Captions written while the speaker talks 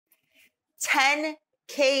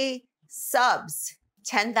10K subs,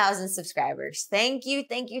 10,000 subscribers. Thank you,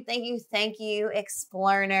 thank you, thank you, thank you,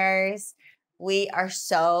 Explearners. We are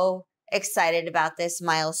so excited about this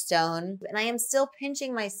milestone, and I am still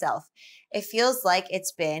pinching myself. It feels like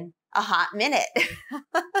it's been a hot minute.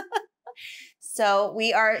 So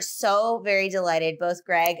we are so very delighted, both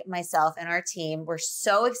Greg, myself, and our team. We're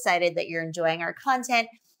so excited that you're enjoying our content,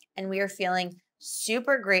 and we are feeling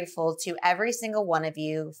super grateful to every single one of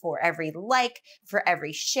you for every like, for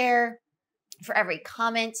every share, for every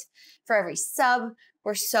comment, for every sub.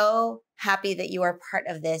 We're so happy that you are part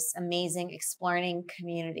of this amazing Explearning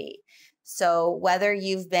community. So whether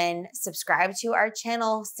you've been subscribed to our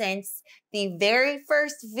channel since the very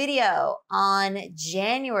first video on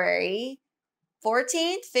January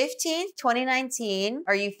 14th, 15th, 2019,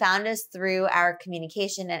 or you found us through our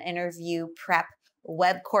communication and interview prep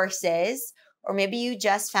web courses, or maybe you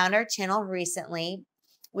just found our channel recently,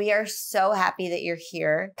 we are so happy that you're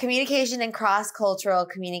here. Communication and cross-cultural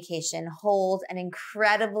communication hold an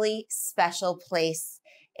incredibly special place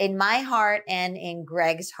in my heart and in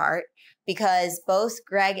Greg's heart, because both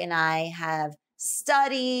Greg and I have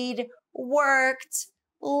studied, worked,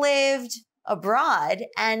 lived abroad,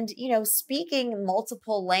 and, speaking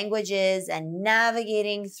multiple languages and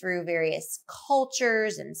navigating through various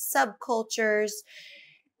cultures and subcultures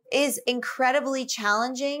is incredibly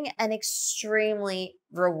challenging and extremely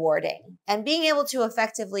rewarding. And being able to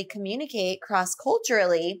effectively communicate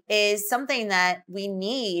cross-culturally is something that we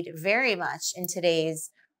need very much in today's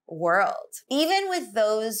world. Even with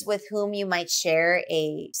those with whom you might share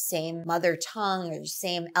a same mother tongue or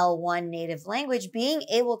same L1 native language, being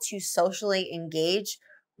able to socially engage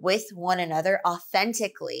with one another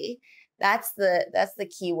authentically, that's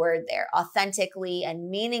the key word there, authentically and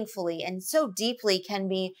meaningfully and so deeply, can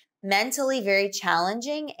be mentally very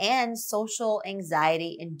challenging and social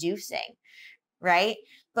anxiety inducing, right?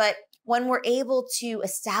 But when we're able to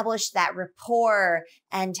establish that rapport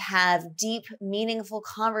and have deep, meaningful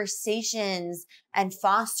conversations and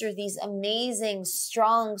foster these amazing,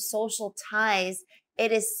 strong social ties,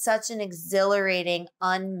 it is such an exhilarating,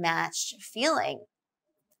 unmatched feeling,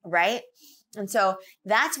 right? And so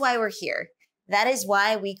that's why we're here. That is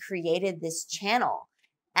why we created this channel.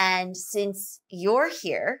 And since you're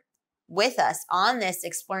here with us on this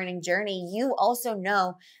Explearning journey, you also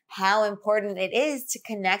know how important it is to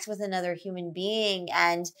connect with another human being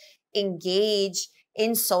and engage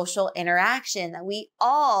in social interaction that we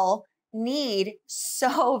all need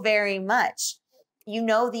so very much. You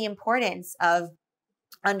know the importance of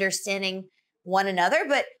understanding one another,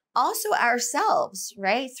 but also ourselves,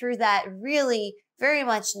 right? Through that really very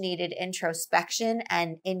much needed introspection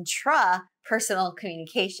and intrapersonal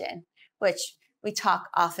communication, which we talk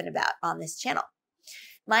often about on this channel.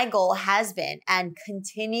 My goal has been and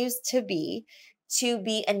continues to be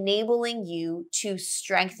enabling you to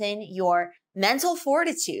strengthen your mental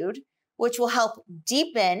fortitude, which will help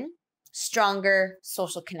deepen stronger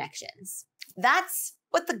social connections. That's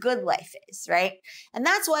what the good life is, right? And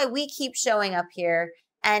that's why we keep showing up here.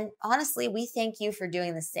 And honestly, we thank you for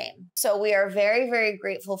doing the same. So we are very, very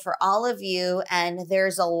grateful for all of you. And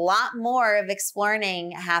there's a lot more of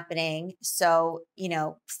Explearning happening. So,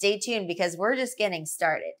 stay tuned, because we're just getting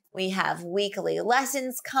started. We have weekly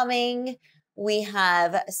lessons coming. We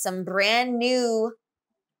have some brand new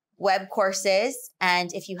web courses.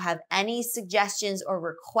 And if you have any suggestions or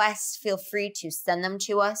requests, feel free to send them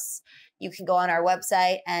to us. You can go on our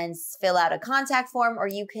website and fill out a contact form, or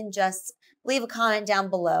you can just leave a comment down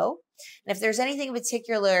below. And if there's anything in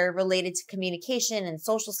particular related to communication and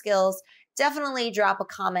social skills, definitely drop a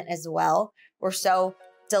comment as well. We're so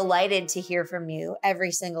delighted to hear from you every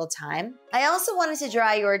single time. I also wanted to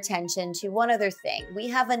draw your attention to one other thing. We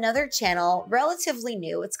have another channel, relatively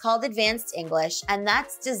new. It's called Advanced English, and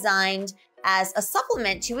that's designed as a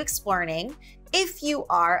supplement to Explearning if you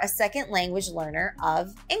are a second language learner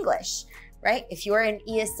of English, right? If you're an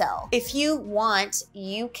ESL. If you want,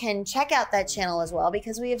 you can check out that channel as well,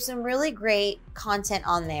 because we have some really great content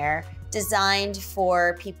on there designed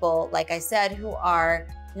for people, like I said, who are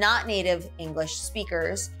not native English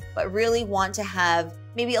speakers, but really want to have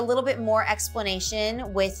maybe a little bit more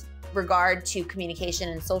explanation with regard to communication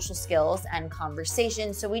and social skills and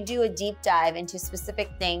conversation. So we do a deep dive into specific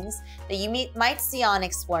things that you might see on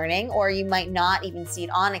Explearning, or you might not even see it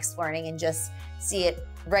on Explearning and just see it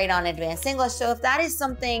right on Advanced English. So if that is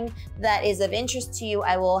something that is of interest to you,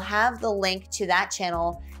 I will have the link to that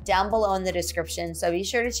channel down below in the description. So be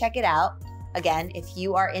sure to check it out. Again, if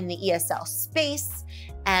you are in the ESL space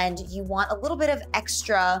and you want a little bit of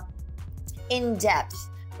extra in-depth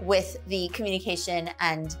with the communication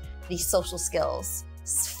and the social skills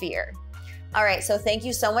sphere. All right, so thank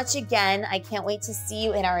you so much again. I can't wait to see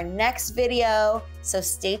you in our next video. So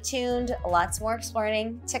stay tuned, lots more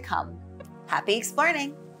Explearning to come. Happy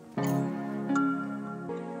Explearning.